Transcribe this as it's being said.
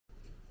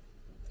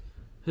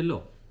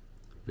Hello,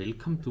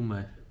 welcome to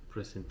my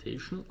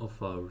presentation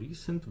of our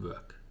recent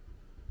work,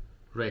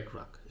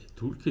 RagRug, a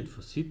toolkit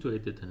for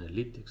situated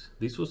analytics.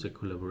 This was a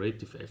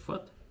collaborative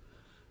effort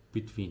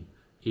between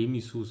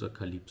Amy Sousa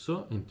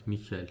Calypso and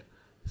Michael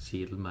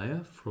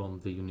Sedlmeier from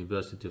the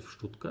University of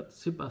Stuttgart,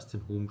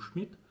 Sebastian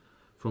Humschmidt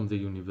from the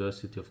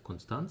University of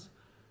Konstanz,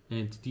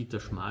 and Dieter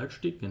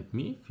Schmalstick and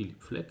me,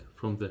 Philipp Fleck,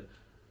 from the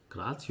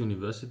Graz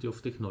University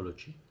of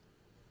Technology.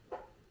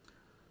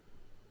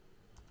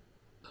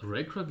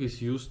 RagRug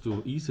is used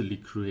to easily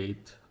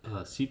create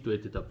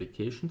situated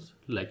applications,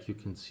 like you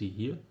can see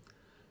here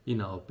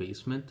in our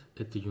basement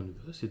at the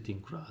University in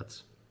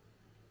Graz,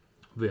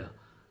 where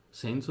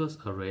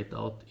sensors are read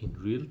out in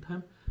real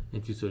time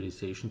and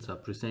visualizations are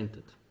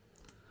presented.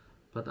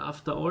 But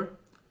after all,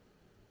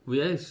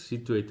 where is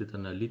situated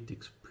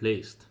analytics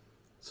placed?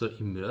 So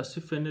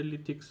immersive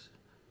analytics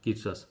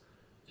gives us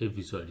a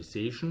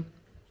visualization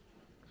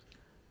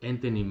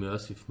and an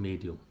immersive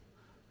medium,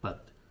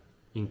 but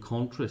in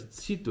contrast,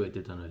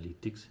 situated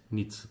analytics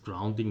needs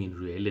grounding in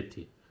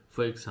reality,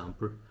 for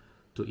example,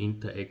 to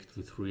interact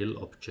with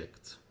real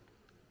objects.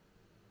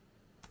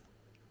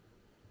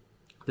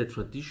 The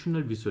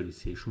traditional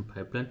visualization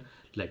pipeline,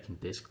 like in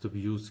desktop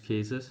use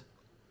cases,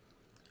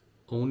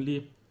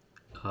 only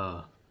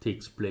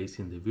takes place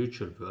in the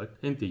virtual world,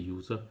 and the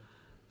user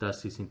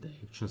does his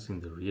interactions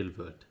in the real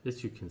world,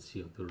 as you can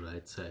see on the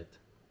right side.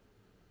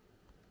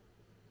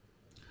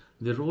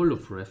 The role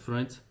of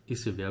reference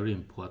is a very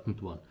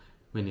important one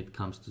when it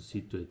comes to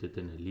situated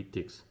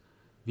analytics.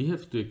 We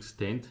have to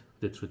extend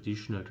the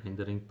traditional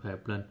rendering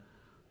pipeline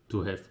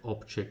to have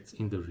objects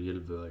in the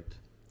real world.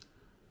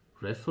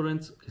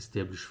 Reference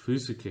establish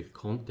physical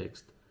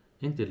context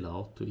and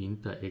allow to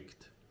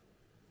interact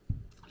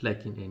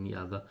like in any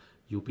other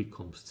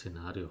UbiComp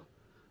scenario.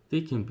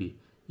 They can be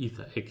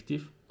either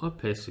active or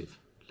passive,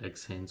 like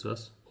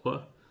sensors,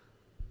 or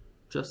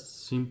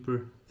just simple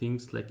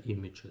things like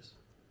images.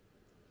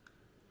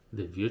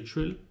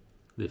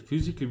 The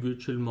physical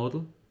virtual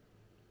model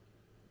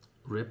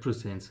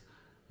represents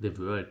the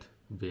world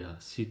where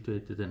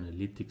situated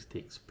analytics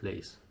takes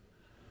place.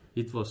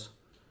 It was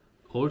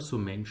also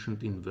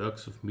mentioned in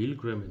works of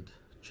Milgram and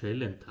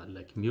Challenthal,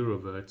 like mirror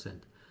worlds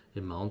and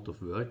amount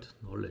of world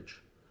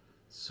knowledge.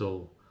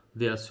 So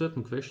there are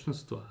certain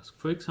questions to ask.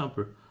 For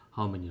example,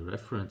 how many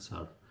references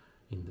are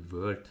in the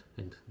world?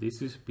 And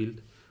this is built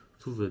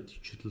through the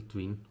digital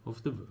twin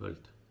of the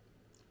world.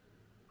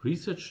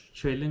 Research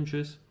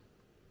challenges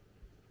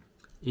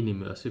in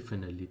immersive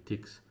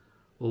analytics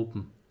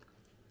open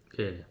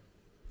a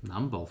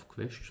number of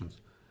questions.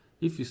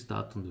 If we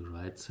start on the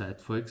right side,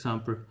 for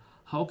example,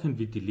 how can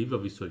we deliver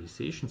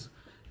visualizations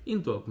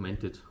into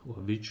augmented or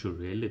virtual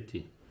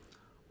reality?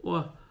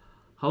 Or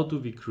how do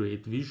we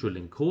create visual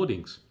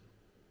encodings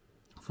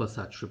for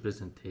such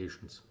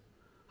representations?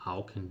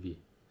 How can we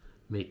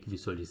make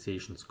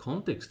visualizations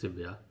context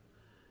aware?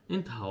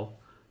 And how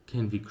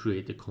can we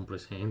create a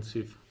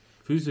comprehensive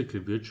physical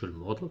virtual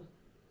model?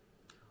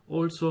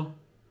 Also,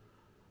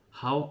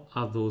 how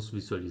are those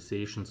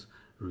visualizations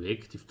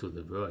reactive to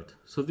the world?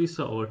 So these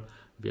are all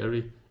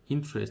very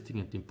interesting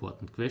and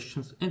important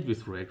questions, and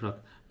with RagRug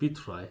we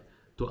try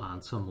to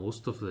answer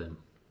most of them.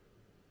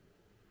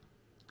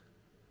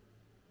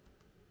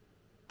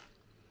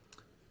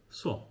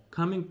 So,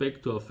 coming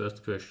back to our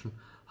first question,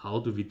 how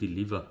do we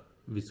deliver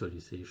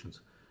visualizations?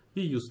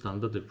 We use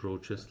standard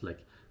approaches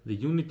like the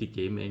Unity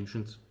game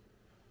engines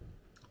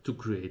to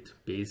create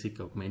basic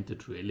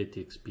augmented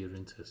reality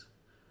experiences.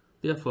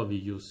 Therefore, we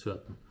use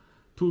certain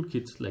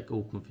toolkits like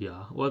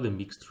OpenVR or the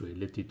mixed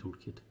reality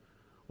toolkit.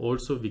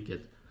 Also, we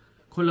get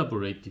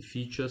collaborative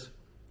features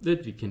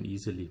that we can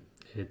easily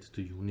add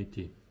to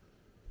Unity.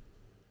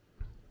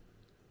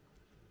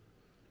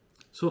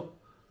 So,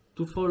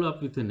 to follow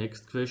up with the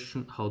next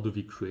question, how do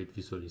we create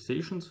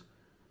visualizations?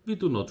 We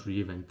do not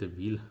reinvent the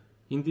wheel.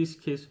 In this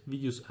case, we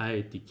use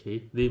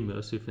IITK, the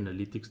Immersive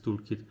Analytics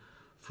Toolkit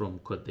from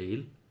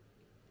Cordail,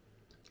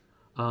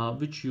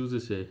 which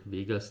uses a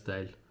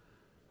Vega-style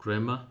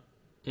grammar,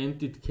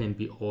 and it can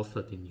be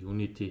authored in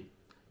Unity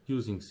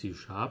using C#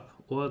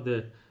 or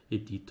the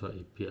editor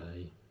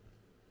API.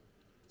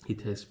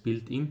 It has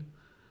built-in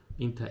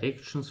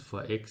interactions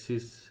for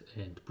axis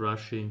and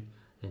brushing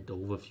and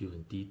overview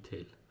and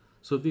detail.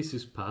 So this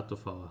is part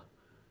of our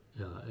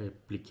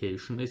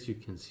application, as you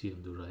can see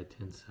on the right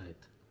hand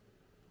side.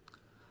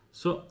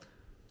 So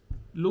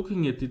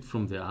looking at it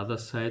from the other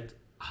side,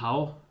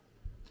 how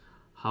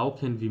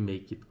can we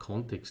make it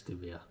context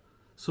aware?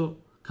 So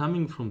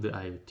coming from the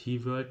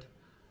IoT world,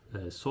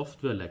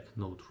 software like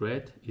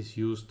Node-RED is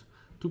used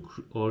to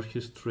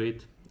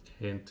orchestrate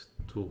and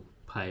to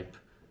pipe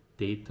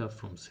data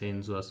from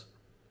sensors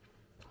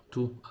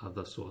to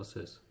other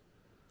sources.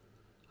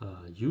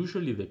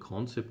 Usually the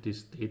concept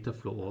is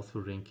dataflow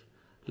authoring,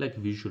 like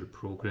visual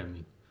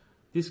programming.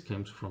 This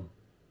comes from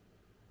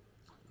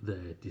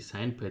the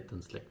design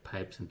patterns like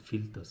pipes and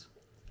filters.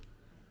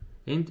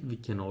 And we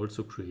can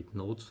also create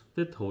nodes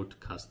that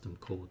hold custom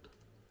code.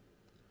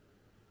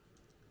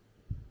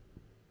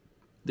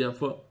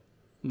 Therefore,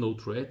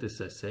 Node-RED,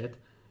 as I said,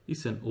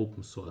 is an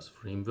open source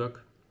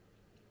framework,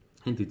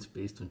 and it's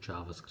based on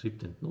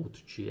JavaScript and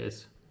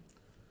Node.js.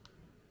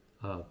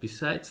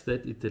 Besides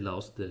that, it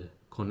allows the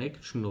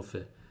connection of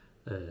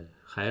a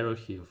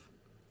hierarchy of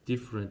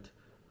different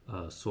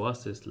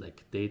sources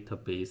like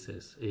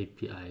databases,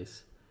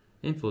 APIs,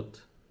 and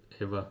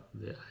whatever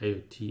the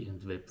IoT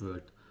and web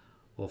world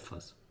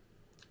offers.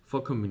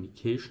 For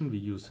communication, we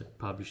use a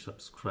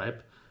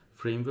publish-subscribe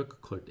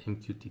framework called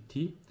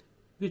MQTT,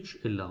 which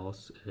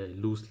allows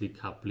loosely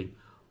coupling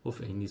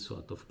of any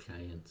sort of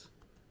clients.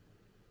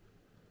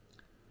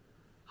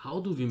 How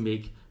do we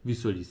make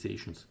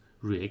visualizations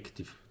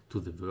reactive to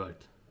the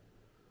world?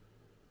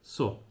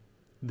 So,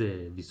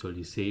 the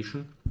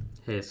visualization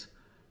has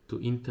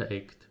to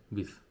interact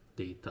with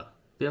data.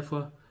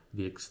 Therefore,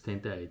 we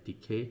extend the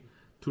IDK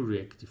to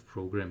reactive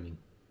programming.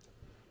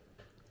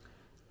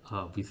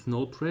 With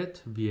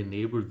Node-RED, we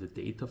enable the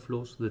data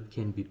flows that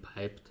can be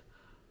piped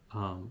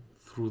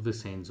through the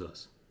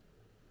sensors.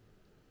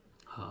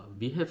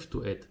 We have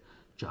to add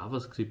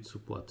JavaScript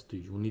support to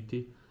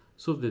Unity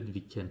so that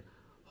we can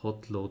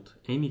hot load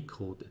any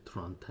code at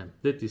runtime.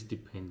 That is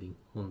depending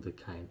on the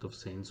kind of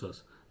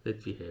sensors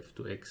that we have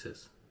to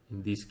access.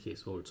 In this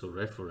case also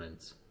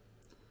reference.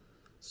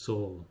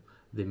 So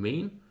the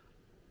main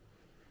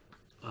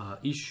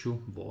issue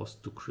was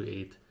to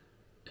create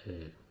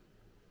a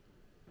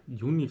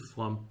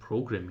uniform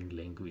programming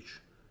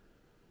language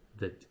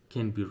that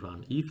can be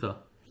run either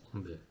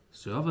on the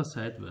server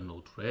side where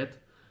Node-RED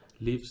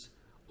lives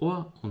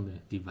or on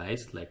a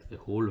device like the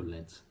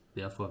HoloLens.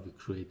 Therefore, we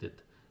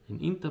created an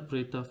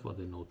interpreter for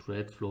the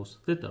Node-RED flows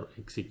that are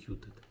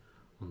executed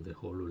on the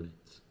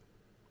HoloLens.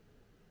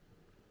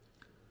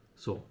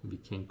 So we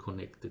can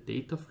connect the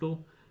data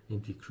flow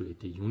and we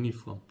create a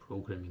uniform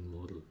programming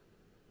model.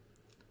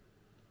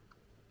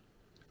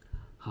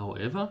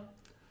 However,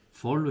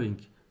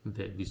 following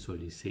the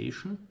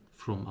visualization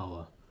from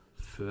our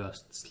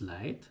first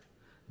slide,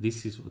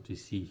 this is what we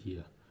see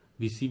here.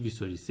 We see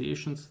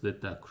visualizations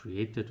that are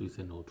created with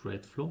a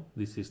Node-RED flow.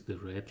 This is the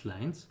red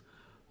lines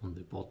on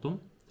the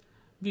bottom.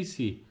 We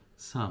see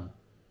some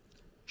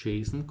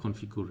JSON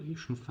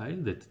configuration file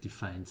that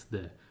defines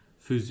the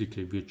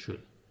physical virtual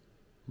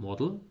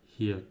model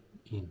here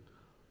in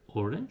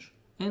orange,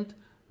 and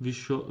we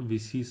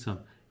see some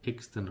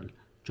external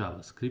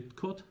JavaScript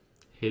code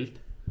held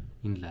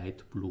in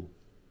light blue.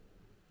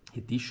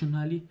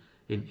 Additionally,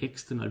 an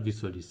external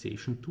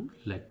visualization tool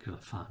like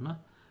Grafana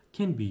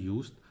can be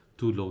used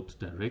to load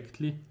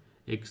directly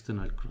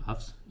external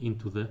graphs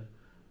into the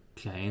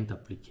client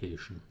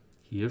application,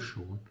 here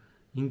shown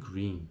in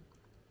green.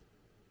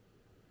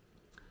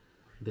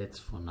 That's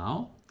for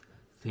now.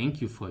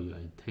 Thank you for your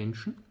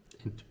attention,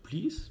 and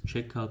please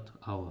check out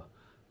our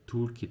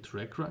toolkit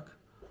RagRug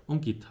on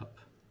GitHub.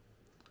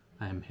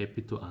 I am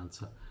happy to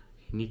answer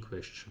any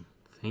question.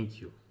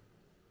 Thank you.